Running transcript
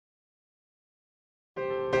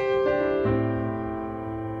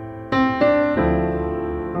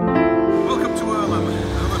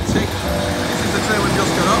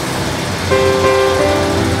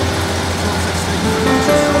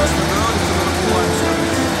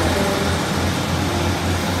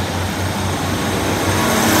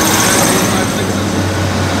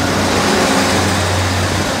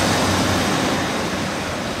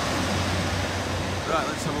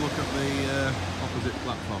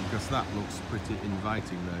from, because that looks pretty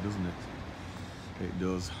inviting there, doesn't it? It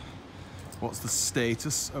does. What's the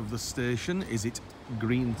status of the station? Is it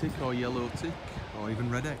green tick or yellow tick or even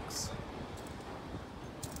red X?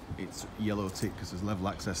 It's yellow tick because there's level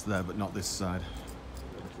access there, but not this side.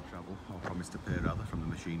 To travel, or promise to pay rather, from the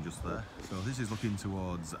machine just there. So this is looking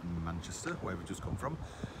towards Manchester, where we've just come from.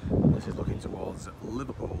 This is looking towards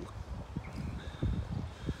Liverpool.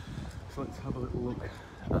 So let's have a little look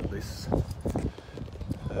at this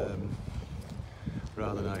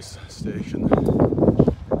rather nice station.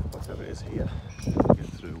 Whatever it is here, to get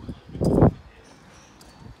through.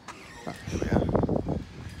 Ah, here we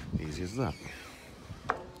are. Easy as that.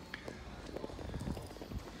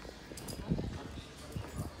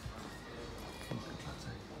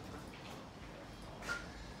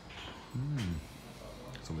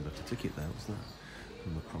 Somebody left a ticket there, what's that?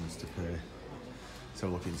 And the promise to pay. Let's have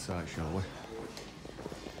a look inside, shall we?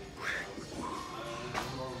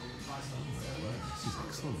 This is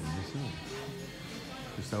excellent, isn't it?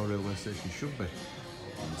 Just how a railway station should be.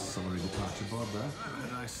 And summary departure board there.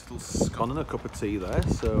 A nice little scone and a cup of tea there,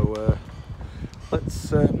 so let's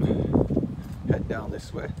head down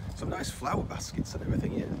this way. Some nice flower baskets and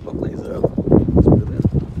everything here. Lovely as well. That's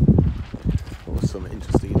brilliant. There was some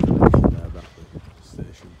interesting information there about the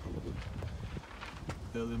station, probably.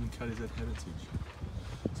 Irlam and Canon Legria heritage.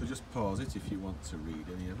 So just pause it if you want to read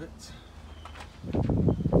any of it.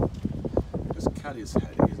 Because Caddy's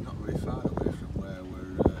Head is not very far away from where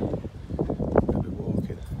we're going to be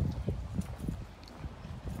walking.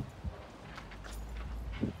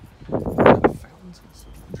 A fountain,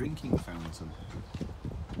 a drinking fountain.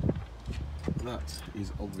 That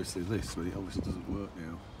is obviously this, but it obviously doesn't work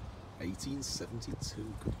now.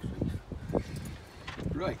 1872, good grief.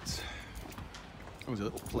 Right, there's a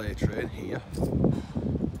little play train here.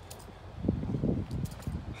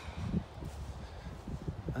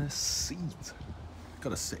 And a seat. Got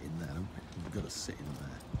to sit in there, haven't we? We've got to sit in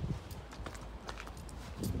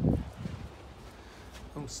there.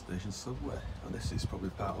 Oh, station subway. Oh, this is probably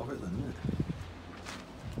part of it then, isn't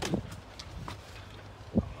it?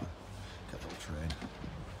 Oh, get the little train.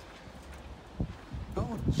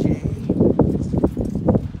 Oh, James!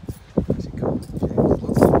 What's it called? James.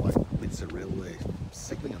 Lots of like bits of railway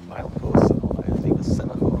signalling and mileposts and all that. There's even a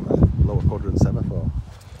semaphore there. Lower quadrant semaphore.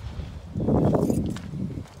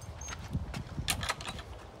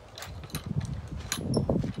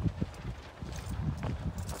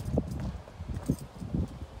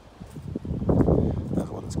 That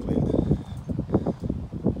one's cleared.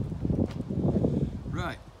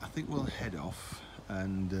 Right, I think we'll head off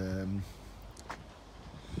and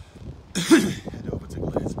head over to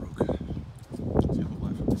Glazebrook. See what it looks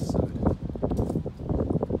like from this side.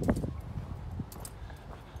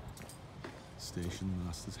 Station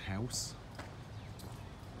Master's house.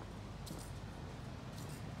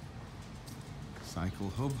 Cycle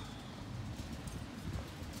hub.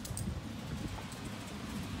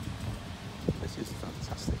 This is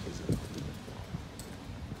fantastic, isn't it?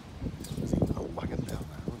 There's even a wagon down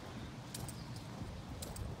there.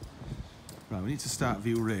 Right, we need to start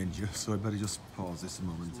View Ranger, so I better just pause this a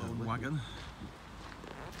moment. Wagon.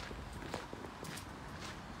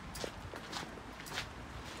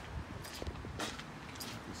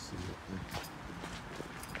 Let's see what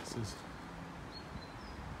this is.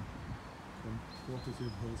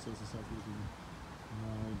 Cooperative Wholesale Society of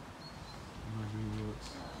my works.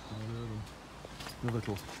 Another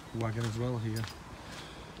little wagon as well here.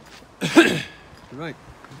 Right,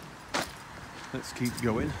 let's keep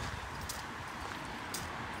going.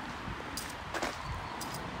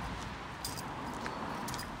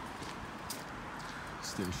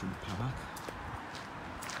 Station Park.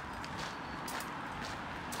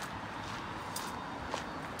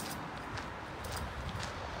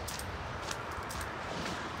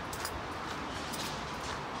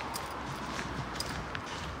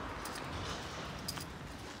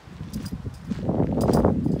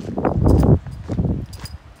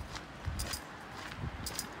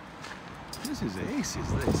 This is ace,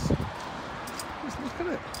 is this? Just look at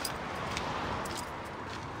it.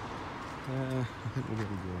 I think we're going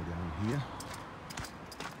to go down here.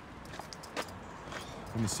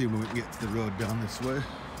 I'm assuming we can get to the road down this way.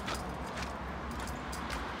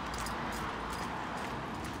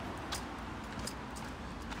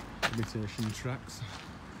 Imitation tracks.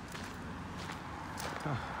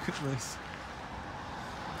 Oh, look at this.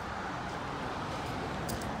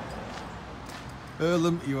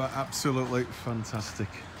 Irlam, you are absolutely fantastic.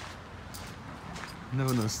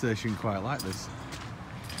 Never known a station quite like this.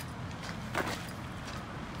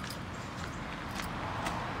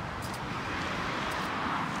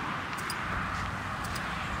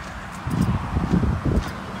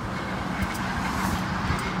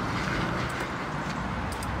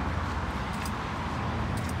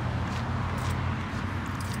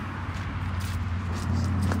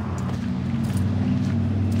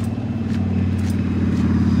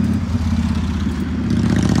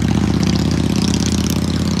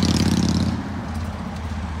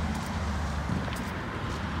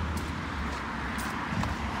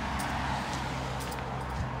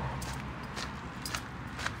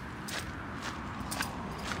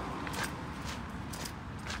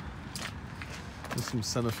 There's some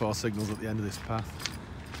semaphore signals at the end of this path,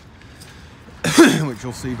 which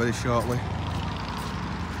you'll see very shortly.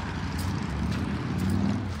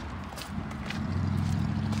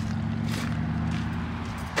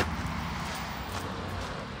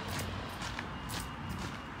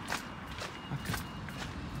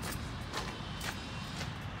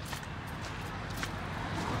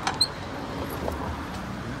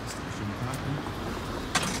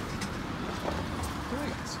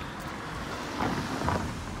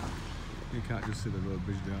 You can't just see the road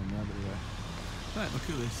bridge down there, but yeah. Right, look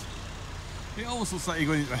at this. It almost looks like you're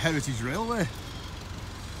going into a heritage railway.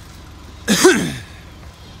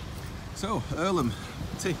 So, Irlam,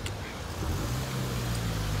 tick.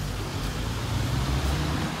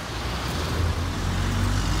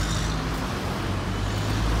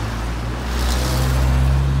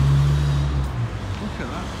 Look at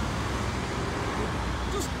that.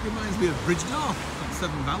 It just reminds me of Bridgnorth at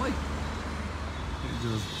Severn Valley. It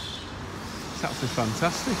does. It's absolutely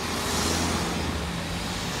fantastic.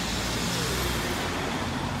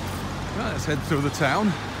 Right, let's head through the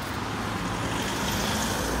town.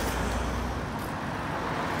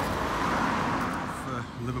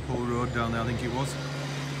 Liverpool Road down there, I think it was.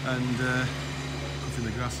 And cutting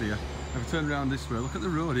the grass here. I've turned around this way. Look at the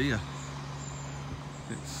road here.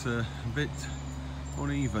 It's a bit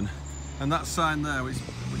uneven. And that sign there, which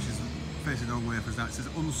is facing the wrong way for us now, it says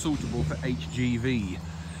unsuitable for HGV.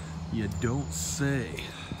 You don't say.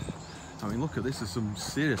 I mean, look at this. There's some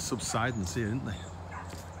serious subsidence here, isn't there?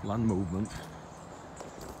 Land movement.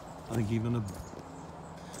 I think even on a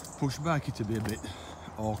push bike it'd be a bit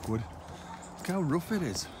awkward. Look how rough it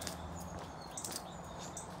is.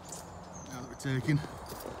 Now that we're taking.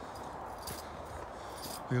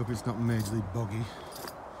 I hope it's not majorly boggy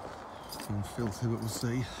and filthy, but we'll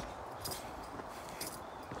see.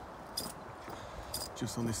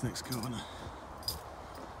 Just on this next corner.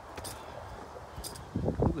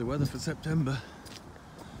 Lovely weather for September.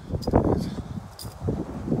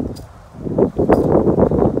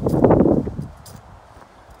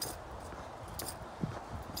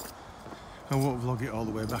 I won't vlog it all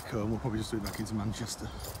the way back home, we'll probably just do it back into Manchester.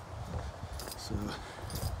 So,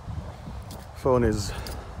 phone is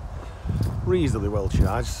reasonably well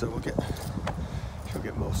charged, so we'll get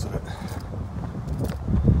most of it.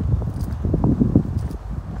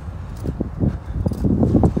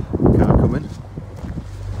 Car coming.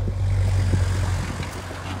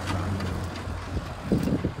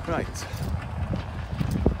 Right,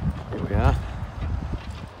 here we are.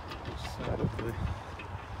 Which side up there?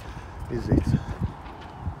 Is it?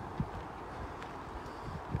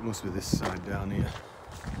 It must be this side down here.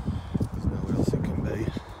 There's nowhere else it can be.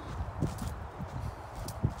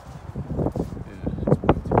 Yeah,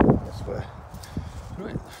 it's pointing this way.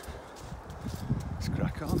 Right, let's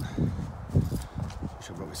crack on. I should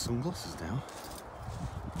have brought my sunglasses down.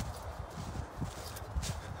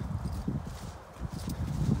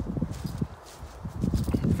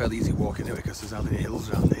 Fairly easy walking here because there's hardly any hills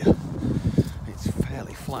around here. It's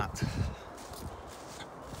fairly flat.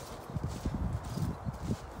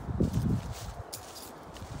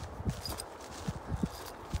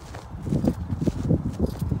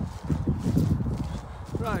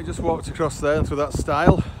 Right, just walked across there and through that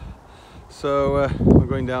stile. So we're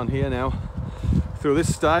going down here now through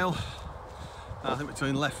this stile. I think we're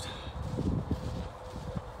turning left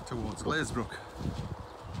towards Glazebrook.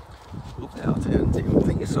 Lovely out here, isn't it? I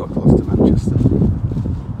think you're so close to Manchester.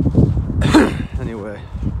 Anyway,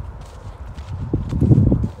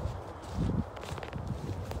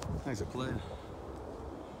 there's a plane.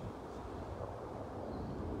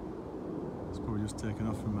 It's probably just taken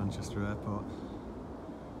off from Manchester Airport.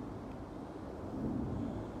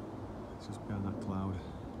 It's just behind that cloud.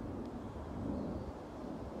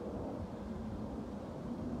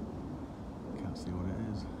 Can't see what it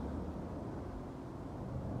is.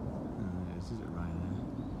 Is it right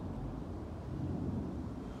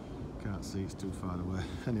there? Can't see, it's too far away.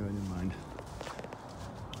 Anyway, never mind.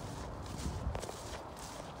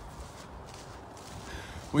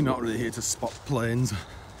 We're not really here to spot planes.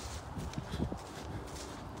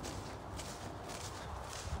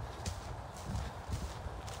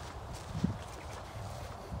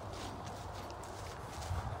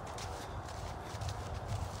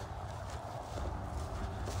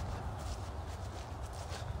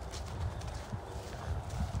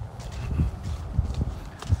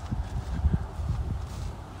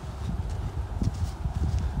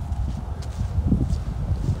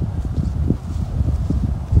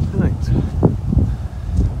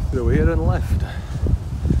 Here and left.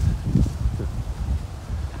 It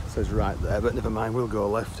says right there, but never mind, we'll go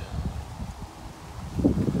left.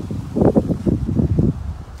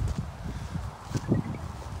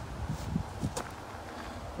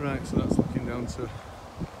 to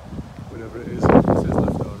whatever it is. It says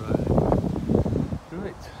left or right.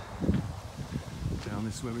 Right, down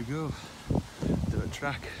this way we go. Dirt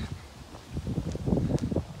track.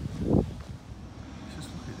 Just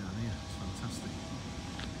look at it down here, it's fantastic.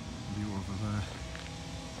 View over there.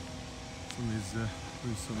 Somebody's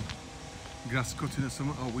doing some grass cutting or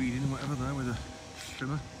something, or weeding, whatever there with a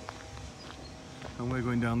trimmer. And we're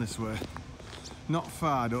going down this way. Not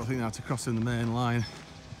far, I don't think, now to crossing the main line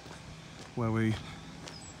where we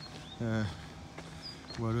were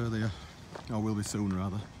earlier, or will be soon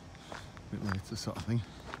rather, a bit later sort of thing.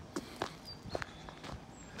 Oh,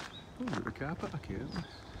 we've got a car park here, haven't we?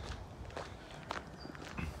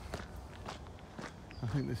 I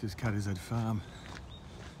think this is Carry's Head Farm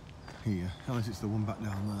here, unless it's the one back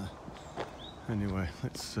down there. Anyway,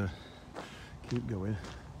 let's keep going.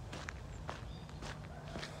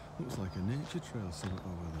 Looks like a nature trail somewhere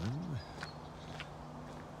over there, isn't it?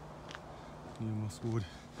 New Moss Wood.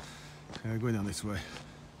 Going down this way.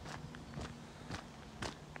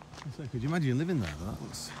 So, could you imagine living there? That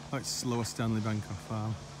looks like Slower Stanley Banker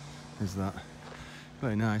Farm. Is that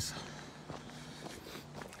very nice?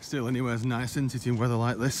 Still, anywhere's nice, isn't it, in weather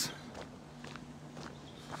like this?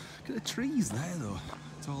 Look at the trees there, though.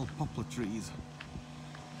 Tall poplar trees.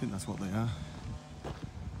 I think that's what they are.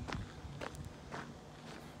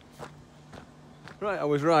 Right, I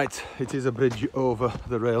was right. It is a bridge over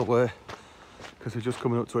the railway, because we're just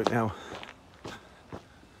coming up to it now.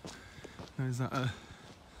 Is that a...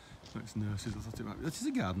 It's nurses, I thought it might be. This is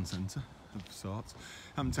a garden centre of sorts. I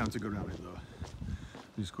haven't time to go around it though.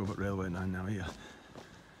 We just go up at Railway 9 now here.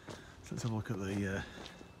 So let's have a look at the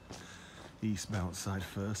eastbound side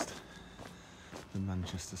first. The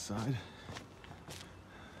Manchester side.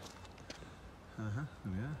 There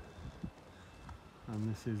we are. And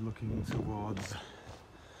this is looking towards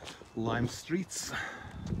Lime Streets.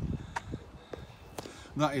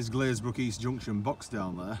 That is Glazebrook East Junction box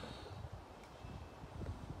down there.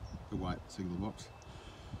 The white signal box.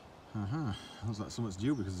 Looks like something's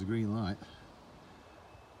due because there's a green light.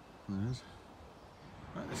 There it is.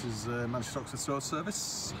 Right, this is Manchester Oxford Road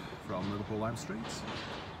service from Liverpool Lime Streets.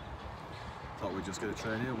 Thought we'd just get a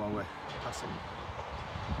train here while we're passing.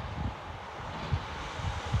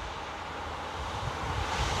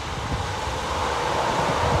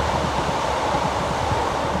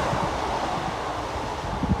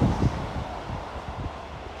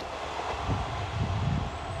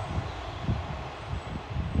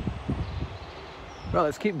 Right,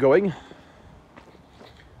 let's keep going.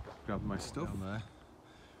 Grab my stuff down there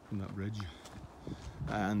from that bridge,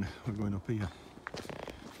 and we're going up here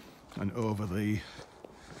and over the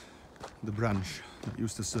branch that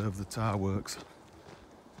used to serve the tar works,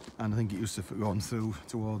 and I think it used to go on through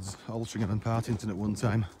towards Altrincham and Partington at one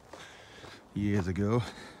time years ago.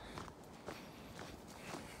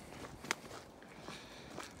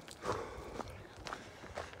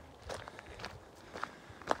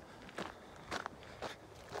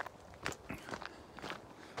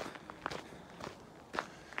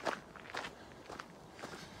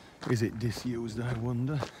 Is it disused, I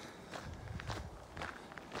wonder?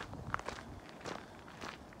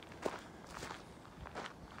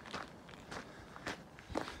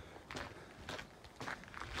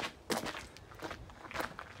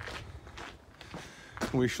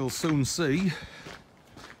 We shall soon see.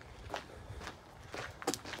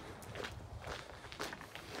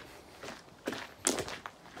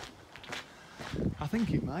 I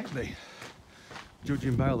think it might be,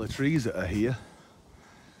 judging by all the trees that are here.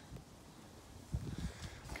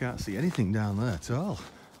 Can't see anything down there at all.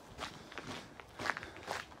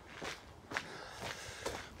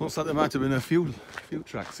 Looks like there might have been a few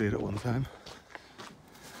tracks here at one time.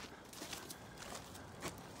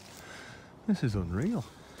 This is unreal.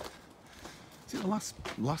 Is it the last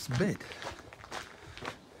bit?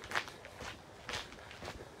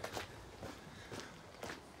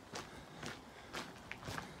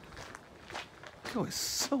 God, it's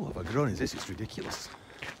so overgrown is this, it's ridiculous.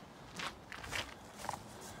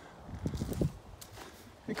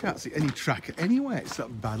 You can't see any track anywhere, it's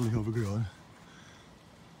that badly overgrown.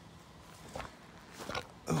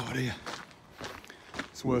 Oh dear.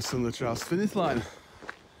 It's worse than the Charles finish line.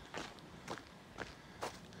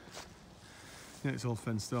 Yeah, it's all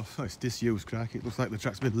fenced off. Oh, it's disused, crack. It looks like the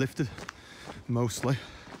track's been lifted, mostly.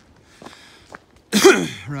 Right,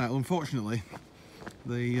 well, unfortunately,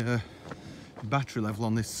 the battery level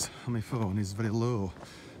on my phone is very low.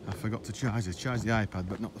 I forgot to charge the iPad,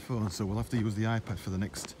 but not the phone, so we'll have to use the iPad for the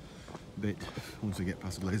next bit once we get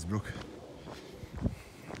past Glazebrook.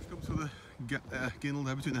 We've come to the ginnel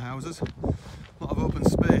there between the houses. A lot of open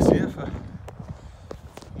space here for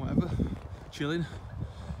whatever. chilling,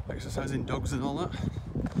 exercising dogs and all that.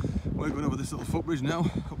 We're going over this little footbridge now,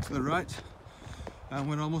 up to the right, and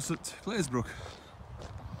we're almost at Glazebrook.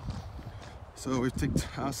 So we've ticked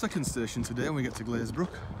our second station today when we get to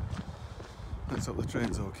Glazebrook. Let's hope the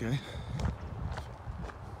train's okay.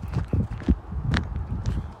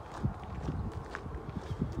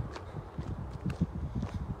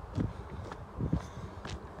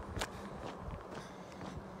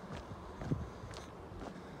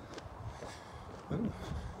 Well,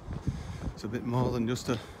 it's a bit more than just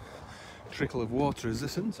a trickle of water, is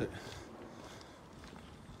this, isn't it?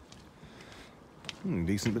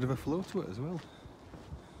 Decent bit of a flow to it as well.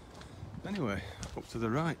 Anyway, up to the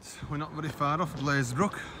right. We're not very far off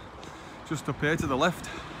Glazebrook. Just up here to the left.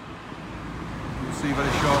 You'll see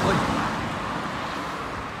very shortly.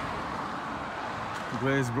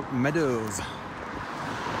 Glazebrook Meadows.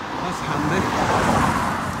 That's handy.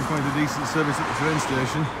 You find a decent service at the train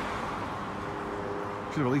station.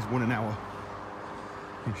 Should have at least won an hour.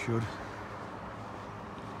 You should.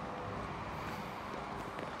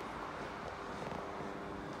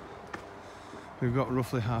 We've got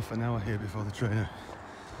roughly half an hour here before the train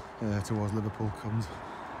towards Liverpool comes.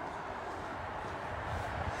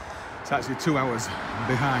 It's actually 2 hours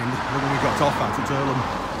behind the one we got off at Irlam.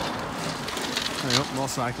 There you go, more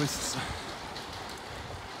cyclists.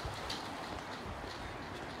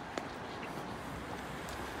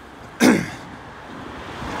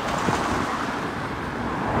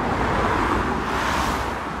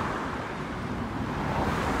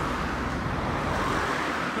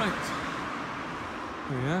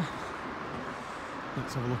 Yeah,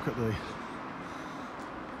 let's have a look at the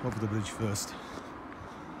over the bridge first.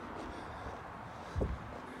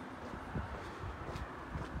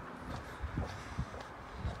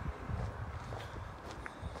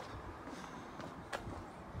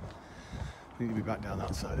 Need to be back down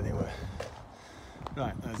that side anyway.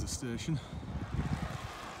 Right, there's the station.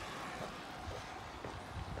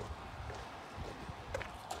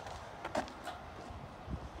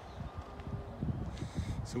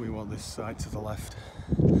 So we want this side to the left,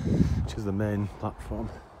 which is the main platform.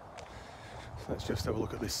 So let's just have a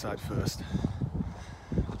look at this side first.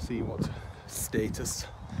 See what status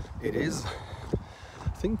it is. I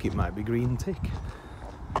think it might be green tick.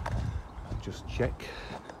 I'll just check.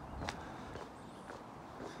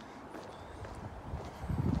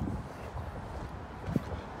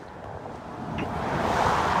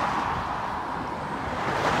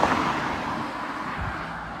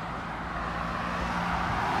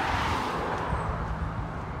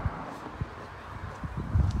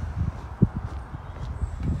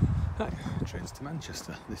 Trains to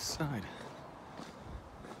Manchester, this side.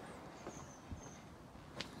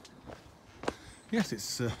 Yes,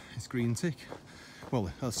 it's green tick.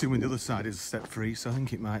 Well, assuming the other side is step free, so I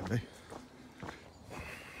think it might be.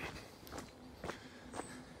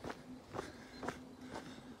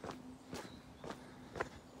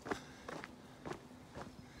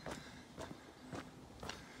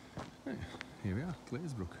 Right, here we are,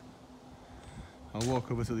 Glazebrook. I'll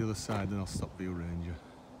walk over to the other side, then I'll stop the Ranger.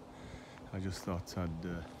 I just thought I'd,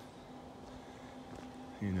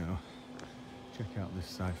 you know, check out this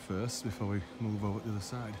side first before we move over to the other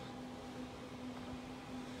side.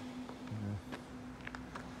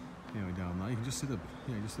 Yeah, we're down there. You can just see the,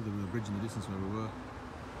 the bridge in the distance where we were.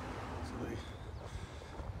 So the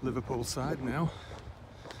Liverpool side now.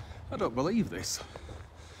 I don't believe this.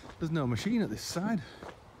 There's no machine at this side.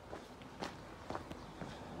 I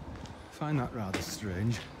find that rather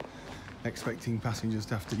strange. Expecting passengers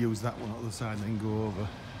to have to use that one on the other side and then go over.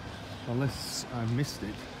 Unless I missed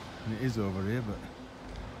it, and it is over here, but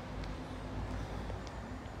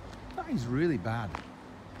that is really bad.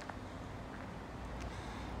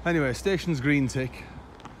 Anyway, station's green tick,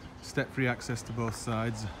 step-free access to both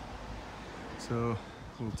sides, so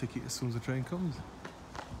we'll tick it as soon as the train comes.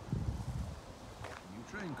 New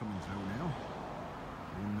train coming through now,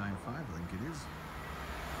 195 I think it is.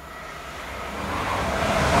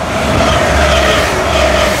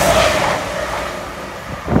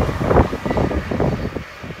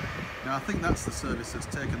 I think that's the service that's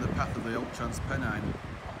taken the path of the old Transpennine.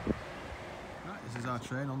 Right, this is our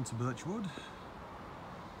train on to Birchwood.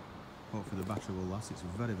 Hopefully the battery will last, it's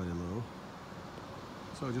very, very low.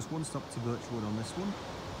 So just one stop to Birchwood on this one,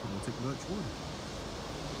 and we'll take Birchwood.